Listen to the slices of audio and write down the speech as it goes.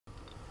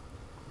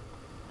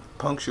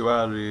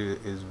Punctuality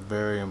is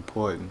very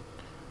important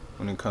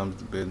when it comes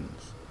to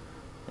business.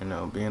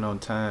 Being on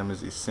time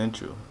is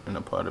essential in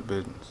a part of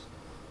business.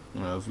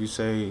 If you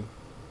say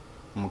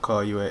I'm gonna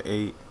call you at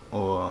 8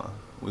 or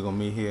we're gonna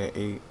meet here at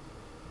 8,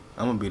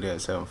 I'm gonna be there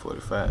at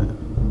 7:45.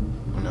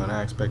 And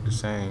I expect the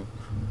same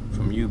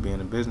from you being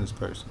a business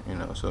person.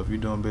 So if you're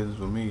doing business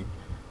with me,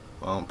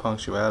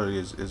 punctuality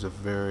is a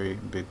very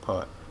big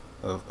part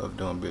of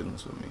doing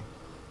business with me.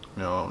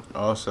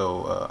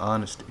 Also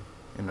honesty.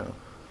 You know,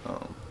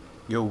 um,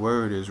 your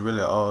word is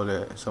really all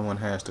that someone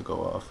has to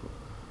go off of.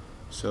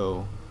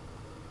 So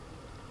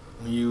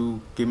when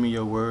you give me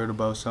your word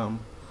about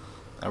something,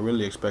 I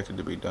really expect it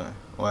to be done,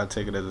 or I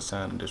take it as a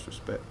sign of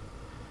disrespect.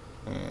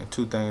 And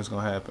two things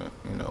gonna happen.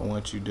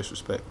 Once you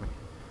disrespect me,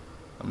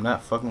 I'm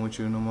not fucking with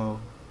you no more.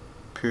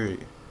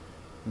 Period.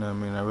 You know what I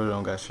mean? I really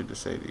don't got shit to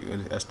say to you.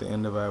 That's the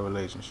end of our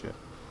relationship.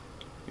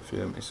 You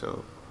feel me?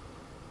 So,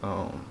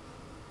 um,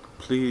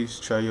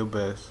 please try your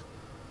best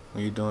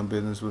when you're doing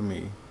business with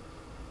me.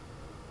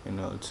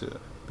 To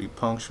be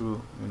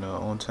punctual.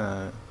 On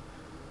time.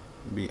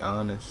 Be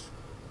honest.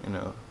 You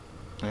know,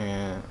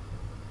 and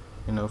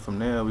from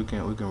there we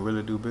can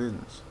really do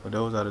business. But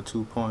those are the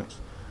 2 points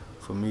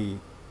for me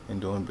in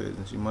doing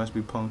business. You must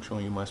be punctual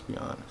and you must be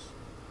honest.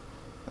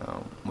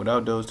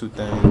 Without those two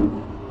things,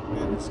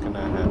 business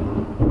cannot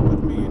happen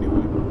with me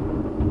anyway.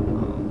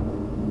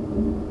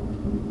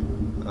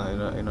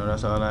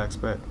 That's all I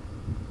expect.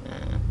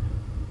 And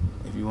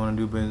if you want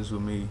to do business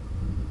with me,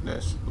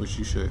 that's what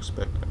you should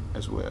expect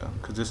as well.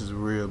 Cause this is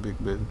real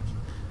big business.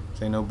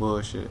 This ain't no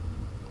bullshit.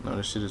 No,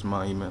 this shit is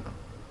monumental.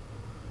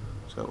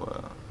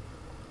 So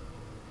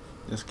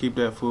just keep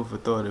that food for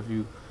thought. If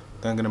you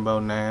thinking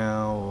about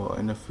now or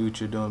in the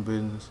future doing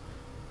business,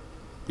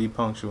 be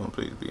punctual and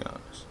please be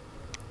honest.